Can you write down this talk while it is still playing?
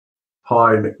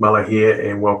Hi, Nick Muller here,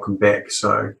 and welcome back.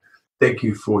 So thank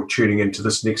you for tuning into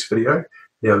this next video.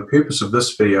 Now, the purpose of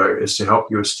this video is to help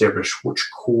you establish which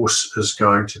course is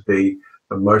going to be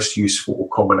the most useful, or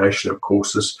combination of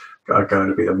courses are going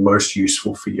to be the most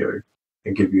useful for you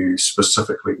and give you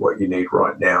specifically what you need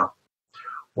right now.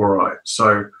 All right,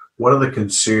 so one of the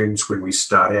concerns when we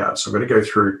start out, so I'm going to go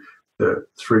through the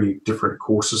 3 different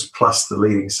courses plus the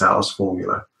leading sales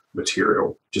formula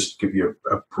material, just to give you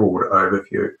a broad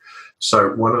overview. So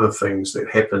one of the things that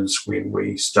happens when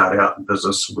we start out in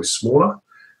business, we're smaller,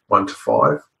 1 to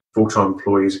 5, full-time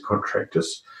employees or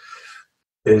contractors,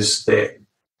 is that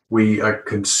we are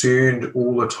concerned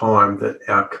all the time that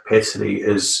our capacity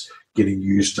is getting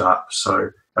used up. So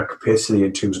our capacity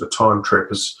in terms of the time trap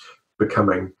is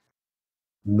becoming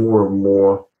more and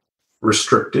more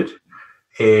restricted,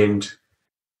 and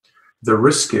the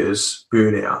risk is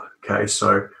burnout. Okay,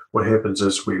 so what happens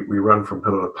is we run from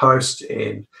pillar to post,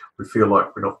 and we feel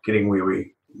like we're not getting where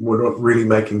we're not really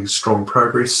making strong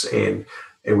progress, and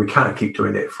we can't keep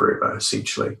doing that forever,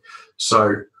 essentially.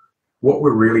 So what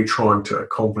we're really trying to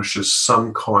accomplish is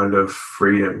some kind of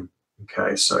freedom.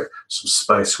 Okay, so some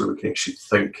space where we can actually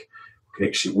think, we can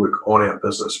actually work on our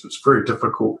business. But it's very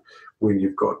difficult when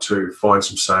you've got to find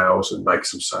some sales and make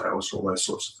some sales, all those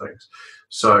sorts of things.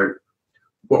 So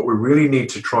what we really need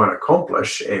to try and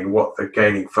accomplish, and what the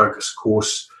Gaining Focus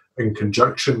course in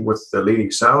conjunction with the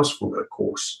Leading Sales Formula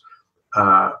course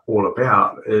are all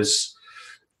about, is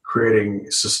creating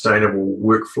sustainable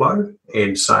workflow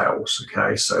and sales.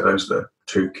 Okay, so those are the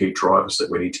 2 key drivers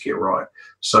that we need to get right.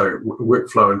 So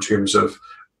workflow in terms of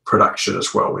production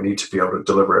as well. We need to be able to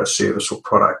deliver our service or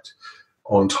product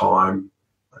on time,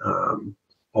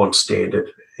 on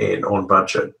standard, and on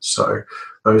budget. So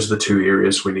those are the 2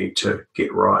 areas we need to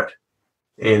get right.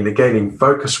 And the Gaining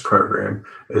Focus program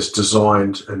is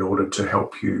designed in order to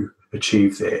help you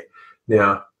achieve that.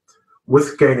 Now,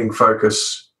 with Gaining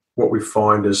Focus, what we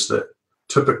find is that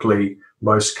typically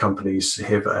most companies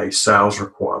have a sales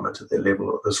requirement at their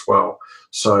level as well.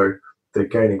 So the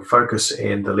Gaining Focus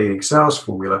and the Leading Sales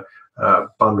Formula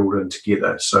are bundled in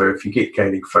together. So if you get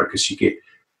Gaining Focus, you get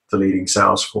the Leading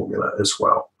Sales Formula as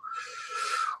well.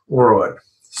 All right,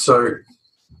 so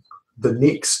the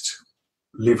next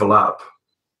level up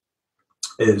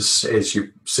is, as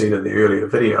you've seen in the earlier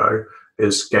video,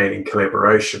 is gaining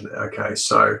collaboration. Okay,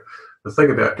 so the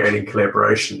thing about gaining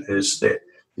collaboration is that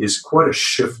there's quite a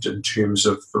shift in terms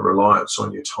of the reliance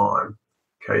on your time.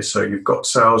 Okay, so you've got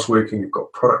sales working, you've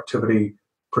got productivity,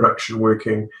 production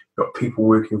working, you've got people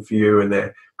working for you, and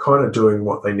they're kind of doing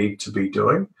what they need to be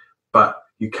doing, but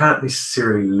you can't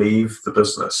necessarily leave the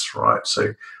business, right?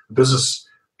 So the business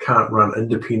can't run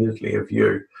independently of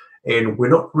you. And we're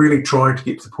not really trying to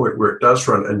get to the point where it does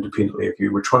run independently of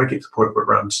you. We're trying to get to the point where it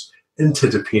runs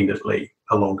interdependently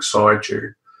alongside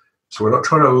you. So we're not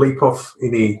trying to leap off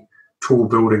any tall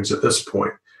buildings at this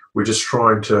point. We're just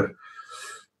trying to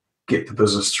get the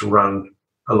business to run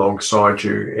alongside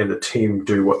you, and the team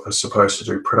do what they're supposed to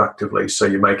do productively, so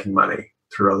you're making money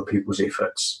through other people's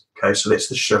efforts. Okay, so that's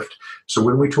the shift. So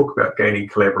when we talk about gaining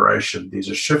collaboration, there's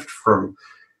a shift from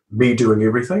me doing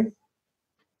everything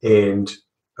and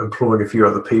employing a few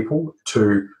other people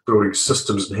to building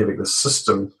systems and having the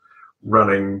system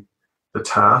running the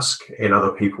task and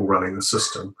other people running the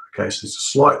system. Okay, so there's a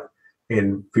slight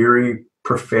and very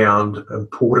profound,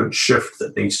 important shift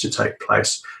that needs to take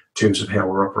place in terms of how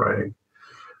we're operating.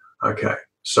 Okay,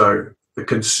 so the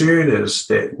concern is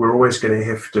that we're always going to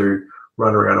have to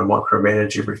run around and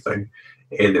micromanage everything,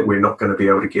 and that we're not going to be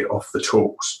able to get off the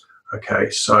tools.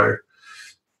 Okay, so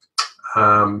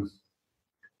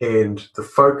and the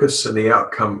focus and the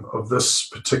outcome of this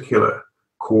particular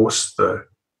course, the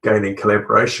Gaining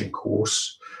Collaboration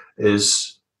course,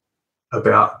 is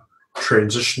about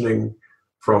transitioning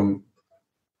from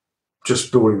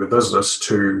just building the business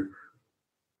to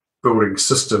building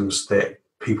systems that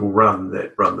people run,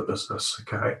 that run the business.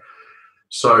 Okay,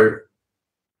 so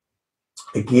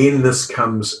again, this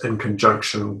comes in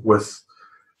conjunction with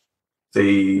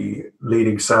the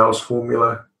Leading Sales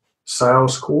Formula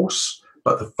sales course,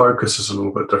 but the focus is a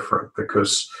little bit different,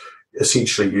 because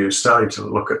essentially you're starting to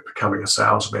look at becoming a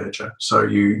sales manager. So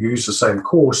you use the same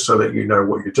course so that you know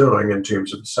what you're doing in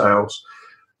terms of the sales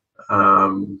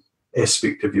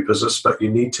aspect of your business, but you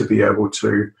need to be able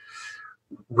to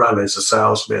run as a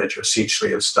sales manager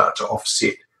essentially, and start to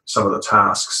offset some of the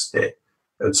tasks that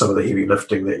and some of the heavy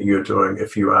lifting that you're doing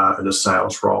if you are in a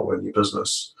sales role in your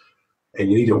business.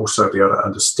 And you need to also be able to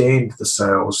understand the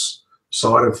sales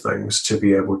side of things to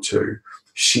be able to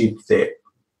shed that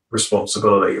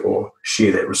responsibility or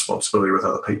share that responsibility with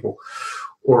other people.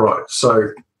 All right,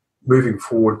 so moving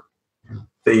forward,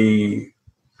 The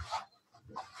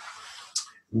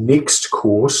next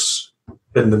course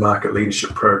in the Market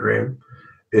Leadership Program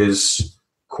is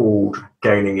called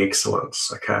Gaining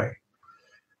Excellence, okay?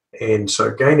 And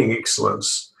so Gaining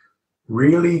Excellence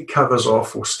really covers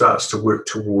off or starts to work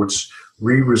towards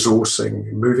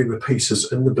re-resourcing, moving the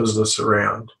pieces in the business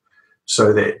around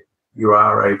so that you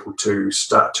are able to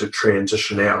start to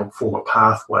transition out and form a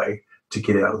pathway to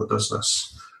get out of the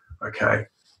business, okay?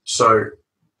 So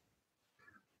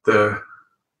the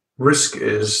risk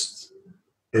is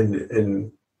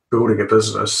in building a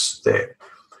business that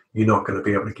you're not going to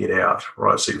be able to get out,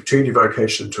 right? So you've turned your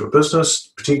vocation into a business.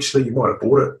 Potentially you might have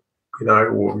bought it,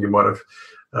 or you might have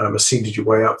ascended your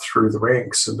way up through the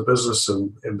ranks in the business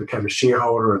and become a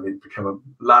shareholder and then become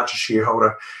a larger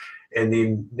shareholder. And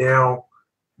then now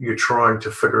you're trying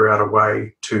to figure out a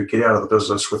way to get out of the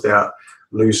business without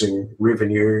losing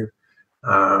revenue,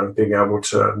 being able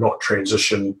to not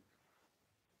transition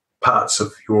parts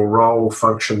of your role,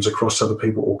 functions across other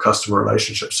people or customer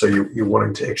relationships. So you're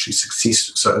wanting to actually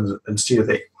success. So instead of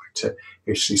that, you're wanting to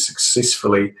actually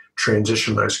successfully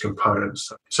transition those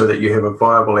components so that you have a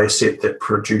viable asset that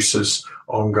produces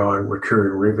ongoing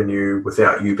recurring revenue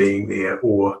without you being there,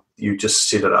 or you just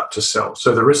set it up to sell.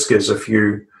 So the risk is if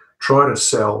you try to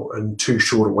sell in too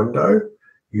short a window,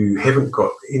 you haven't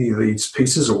got any of these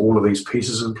pieces or all of these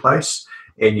pieces in place,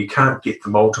 and you can't get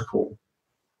the multiple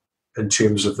in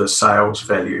terms of the sales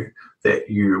value that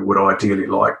you would ideally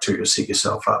like to set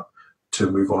yourself up to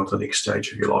move on to the next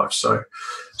stage of your life. So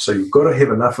you've got to have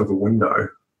enough of a window,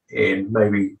 and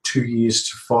maybe 2 years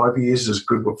to 5 years is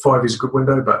good. 5 years is a good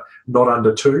window, but not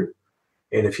under 2.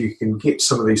 And if you can get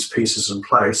some of these pieces in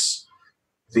place,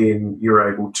 then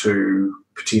you're able to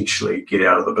potentially get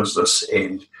out of the business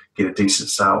and get a decent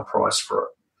sale price for it.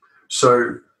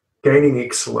 So Gaining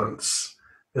Excellence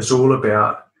is all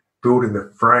about building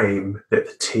the frame that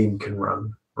the team can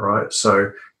run, right?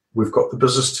 So we've got the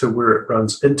business to where it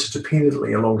runs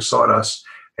interdependently alongside us,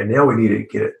 and now we need to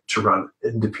get it to run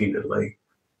independently.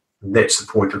 And that's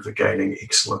the point of the Gaining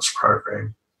Excellence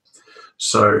program.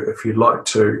 So if you'd like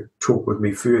to talk with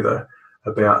me further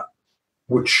about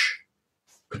which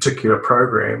particular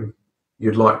program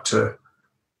you'd like to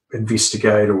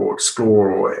investigate or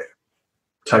explore or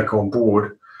take on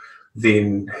board,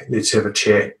 then let's have a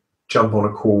chat. Jump on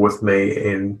a call with me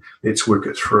and let's work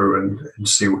it through and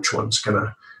see which one's going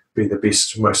to be the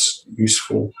best, most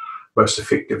useful, most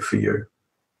effective for you.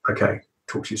 Okay,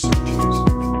 talk to you soon.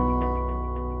 Cheers.